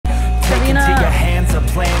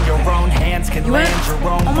can land your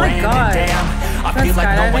own brand. And damn, I feel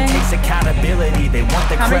like no one takes accountability. They want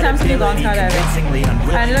the credibility, convincingly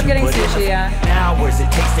unwilling Hours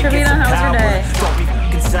it takes to get some power. Don't be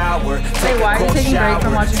fucking sour. Wait, why are you taking a break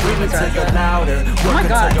from watching movies right now? Oh my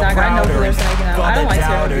god, Zach, I know who they're making up. I don't like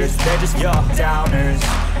scary movies. They're just young downers.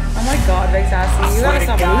 Oh my god, Big Sassy, you gotta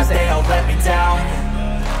stop losing. They'll let me down.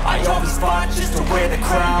 I always fought just to wear the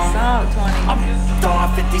crown. Stop, 20. I'm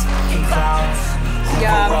off at these fucking clowns.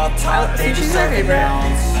 Yeah, sushi's my favorite.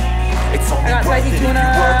 I got spicy tuna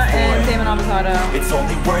and salmon avocado. It's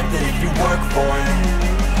only worth it if you work for it.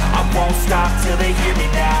 I won't stop till they hear me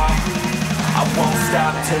now. I won't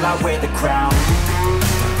stop till I wear the crown.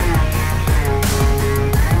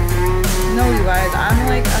 No, you guys, I'm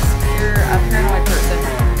like a paranoid person.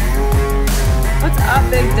 What's up,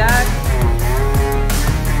 Big Deck?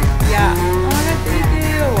 Yeah. Oh my god, thank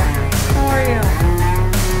you. How are you?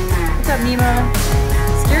 What's up, Nemo?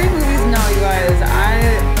 Scary movies? No, you guys. I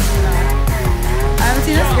haven't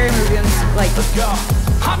seen a scary movie in like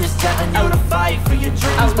I'm just telling you to fight for your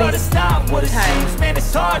dreams, but it's not what it seems. Man,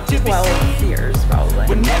 it's hard to be 12 years probably.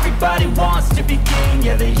 When everybody wants to be king,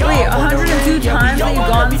 yeah, they all wait, 102 times that you've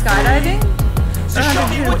gone skydiving? So show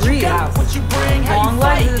me what you got, what you bring, how you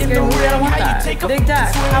fight in the ring, how you take a Big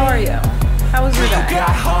Deck, how are you? How was your day? You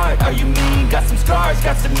got heart, are you mean? Got some scars,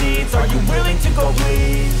 got some needs, are you willing to go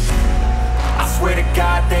bleed? I swear to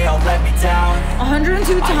God, they all let me down.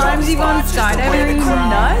 102 times you've gone skydiving, are you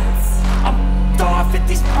nuts? Off at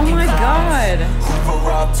these oh my god. Who were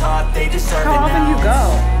all taught they deserve how often you go?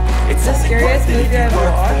 It's the scariest movie I've ever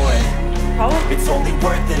watched? Probably. It's only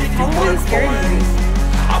worth it if you work for it.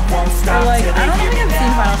 I won't or stop like, till I don't think I've seen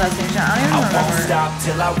now. Final Destination. I don't even remember. I won't stop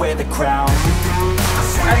till I wear the crown.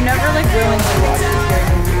 I've never like willingly watched a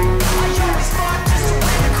scary movie.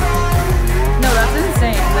 No, that's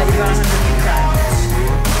insane that you got 102 times.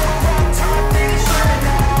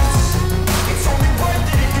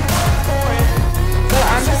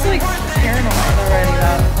 I'm just like paranoid already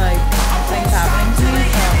about like things happening to me.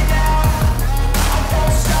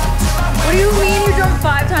 So. What do you mean you jumped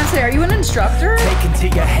 5 times today? Are you an instructor? Take into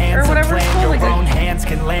your hands or whatever it's called. Your own hands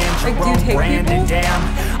can land your do you take brand people? And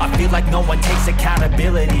damn, I feel like no one takes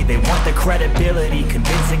accountability. They want the credibility,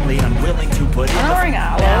 convincingly unwilling to put in the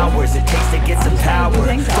hours it takes to get some power.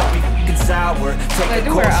 Don't be fucking sour. Take a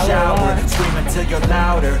cold shower. Scream until you're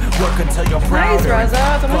louder. Work until you're prouder. Nice, Reza.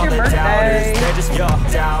 It's almost your birthday. They're just young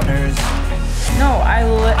downers. No, I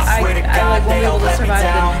like won't be able to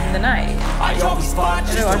survive the night. I always fought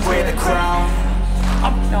just to wear the crown.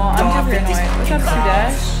 No, I'm too paranoid. What's up,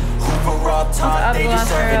 Sudesh? What's up, the last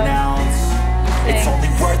it's only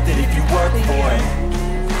worth it if you work for it.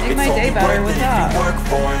 Make my day better. What's up?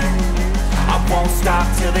 I won't stop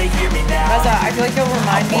till they hear me now. Reza, I feel like you'll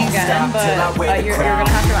remind me again, but you're gonna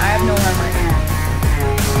have to. I have no memory.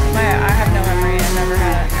 I have no memory. I never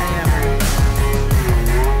had any memory.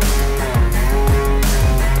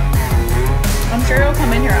 I'm sure you'll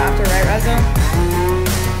come in here after, right, Reza?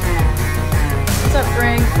 What's up,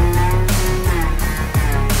 Frank?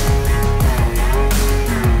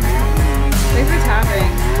 Thanks for tapping.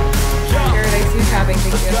 Jared, I see you tapping.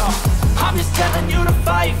 Thank you. I'm just telling you to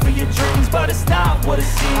fight for your dreams, but it's not what it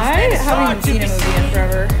seems. I haven't even seen a movie in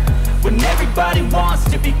forever. When everybody wants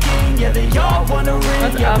to be king, yeah, they all want to ring.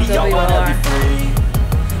 What's yeah, up, we all want to be WLR? free.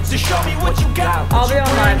 So show me what you got. I'll be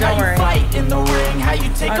online, don't worry. How you fight in the ring, how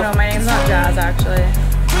you take no, my name's not Jazz, actually.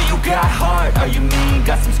 You got heart, are you mean?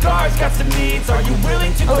 Got some scars, got some needs, are you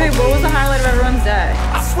willing to okay, what was the highlight of everyone's day?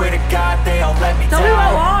 I swear to God, they all let me down.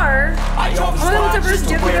 WLR! Oh my god, what's the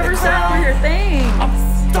first gift you've ever sent for your thing? Oh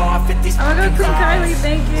my god, Queen Kylie,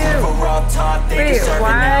 thank you. Wait,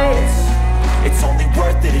 why? It's only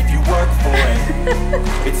worth it if you work for it.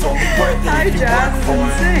 It's only worth it if you work for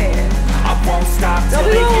it. I won't stop till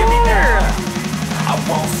they hear me now. I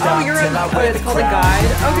won't stop till I wear the it's called a guide?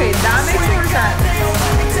 Okay, that makes more sense.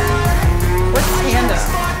 What's tandem?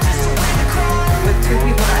 With 2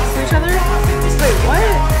 people next to each other? Wait, what?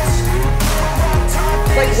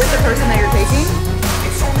 Like with the person that you're taking?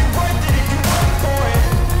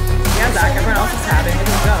 Yeah, Zach, everyone else is tapping. We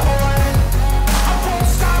can go.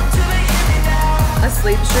 A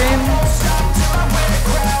sleep stream?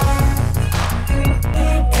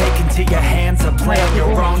 Take into your hands a plan.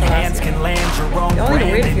 Your own hands can land your own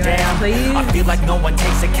brand. And damn, I feel like no one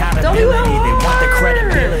takes accountability. They want the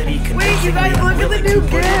credibility. Wait, you guys, look at the new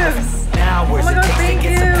gifts. Oh my god, thank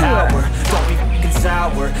you. Don't be fucking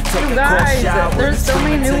sour. Take a cold shower. There's so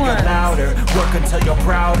many new ones. Work until you're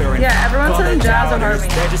prouder. Yeah, everyone's saying Jazz or Harvey.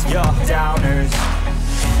 They're just young downers.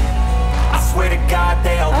 I swear to God,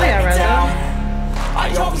 they all let me down.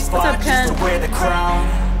 I always fought just to wear the crown.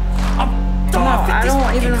 I'm No, I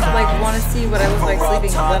don't even like want to see what I look like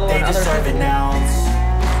sleeping, let alone other people.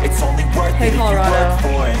 It's only worth Hey, it if you Colorado. work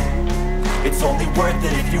for it. It's only worth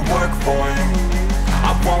it if you work for it.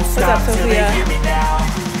 I won't stop till they hear me now.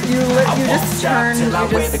 You just switched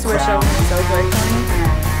over me so quick, Tony.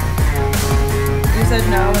 You said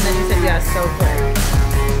no, and then you said yes so quick.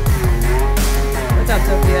 What's up,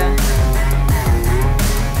 Sophia?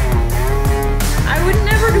 I would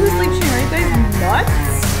never do a sleep stream. Are you guys nuts?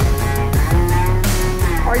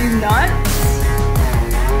 Are you nuts?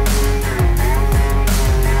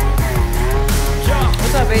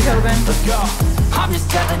 What's up, Beethoven? Let's go. I'm just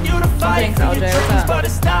telling you to fight for your dreams, but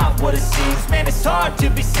it's not what it seems. Man, it's hard to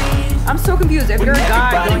be seen. I'm so confused. If you're a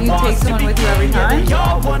guy, don't you take someone with you every time? We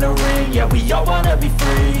all wanna ring, yeah, we all wanna be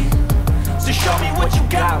free. So show me what you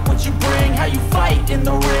got, what you bring, how you fight in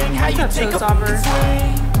the ring, how you take a fucking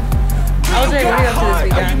swing. LJ, what are you up to this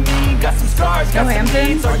weekend? Are you mean? Got some scars, got some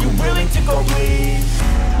needs. Are you willing to go bleed?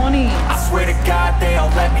 20. I swear to God, they all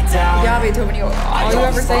let me down. Yeah, Beethoven, all you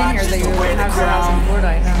ever say in here is that you have your house in Florida,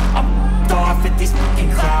 I know. I'm off at these fucking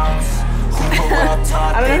clowns. I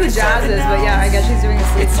don't know who Jazz is, but yeah, I guess she's doing a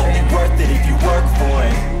sleep stream. It's only worth it if you work for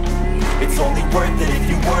it. It's only worth it if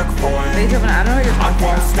you work for it. Beethoven, I don't know what you're talking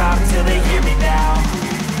about. I won't stop till they hear me now.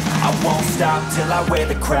 I won't stop till I wear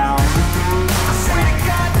the crown. I swear to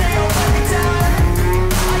God, they all let me down.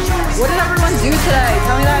 What did everyone do today?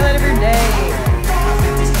 Tell me that every day.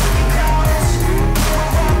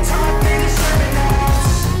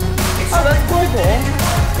 Oh, that's cool.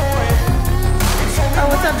 Oh,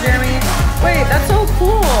 what's up, Jeremy? Wait, that's so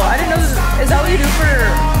cool. I didn't know. Is that what you do for,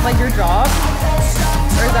 like, your job?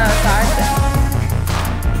 Or is that a side thing?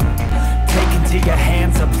 Take into your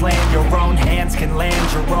hands a plan. Your own hands can land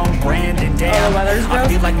your own brand. And damn, oh, the weather's gross. I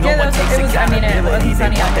feel like no one takes accountability. They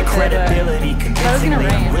want the credibility. Convincingly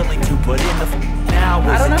unwilling to put in the hours.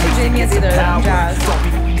 I don't know who Jamie is either. Jazz. Don't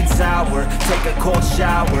be sour, take a cold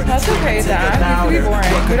shower. That's okay, Zach. You can be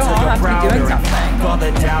boring. We don't all have to be doing something. All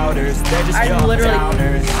the doubters, they're just young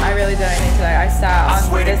downers. I really did anything today. I sat on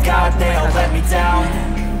this couch with my cousin. Let me down.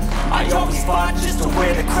 I always fought just to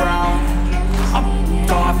wear the crown. I'm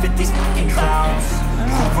off at these fucking clowns.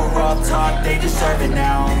 Who were all taught they deserve an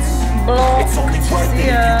ounce. It's only worth it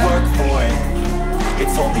if you work for it.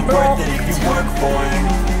 It's only worth it if you work for it.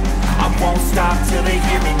 I won't stop till they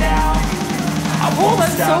hear me now. Oh,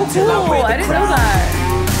 that's so cool. I didn't know that.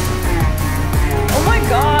 Oh my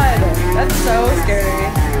god. That's so scary.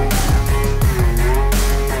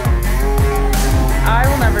 I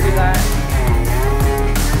will never do that.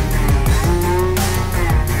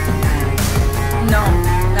 No,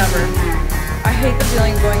 never. I hate the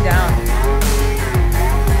feeling of going down.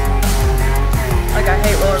 Like, I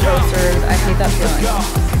hate roller coasters. I hate that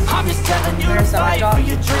feeling. I'm just telling you to fight for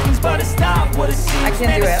your dreams, but it's not what it seems. I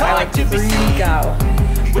can't do it. I like to freak out.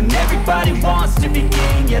 When everybody wants to be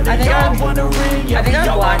king, yeah, they all want to ring. Yeah, I think I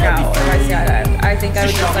would black out if I skydive. I think I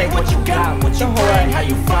would just like what you got, what you bring, how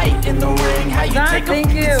you fight in the ring, how you take a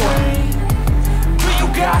thank you. Do you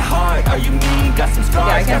got heart? Are you mean? Got some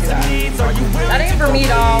scars, got some needs. Are you willing? That ain't for me,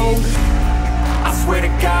 dog. I swear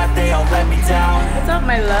to God, they all let me down. What's up,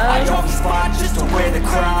 my love? I always fought just to wear the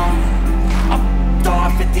crown. I'm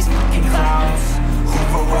off at these fucking clowns.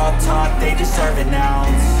 Who were all taught they deserve an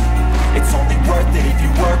ounce. It's only worth it if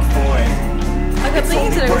you work for it. I kept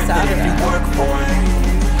thinking today was Saturday. If you work for it.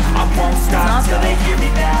 I won't stop till they hear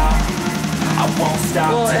me now. I won't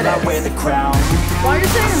stop till I wear the crown. Why are you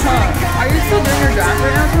saying huh? Are you still doing your draft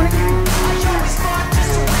right now, Tony?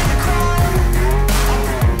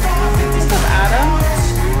 What's up, Adam?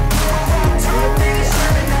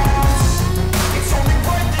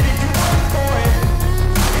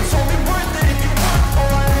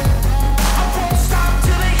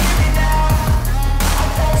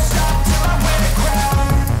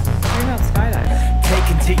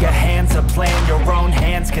 Your hands a plan, your own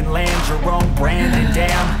hands can land your own brand. And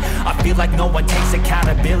damn, I feel like no one takes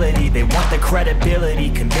accountability. They want the credibility,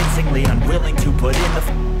 convincingly unwilling to put in the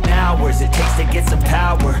hours it takes to get some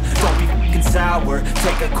power. Don't be fucking sour,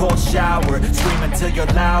 take a cold shower. Scream until you're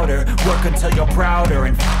louder, work until you're prouder.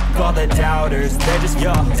 And all the doubters, they're just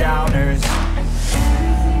young downers.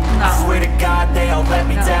 I swear to God, they all let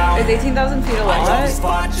me down. Is 18,000 feet a lot? What's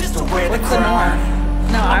the norm?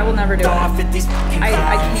 No, I will never do it. I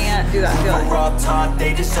can't do that feeling. I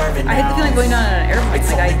hate the feeling going down in an airplane.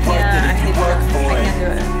 Like, I can't. I hate that. I can't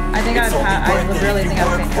do it. I think I really think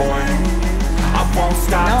I would faint.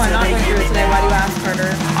 No, I'm not going to do it today. Why do you ask,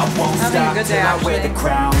 Carter? I'm having a good day, actually.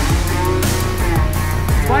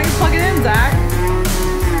 Why don't you plug it in, Zach?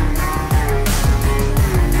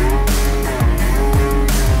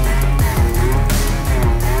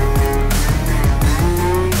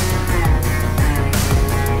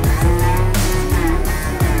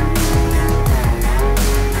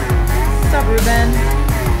 Ruben.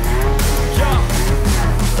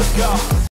 Let's go.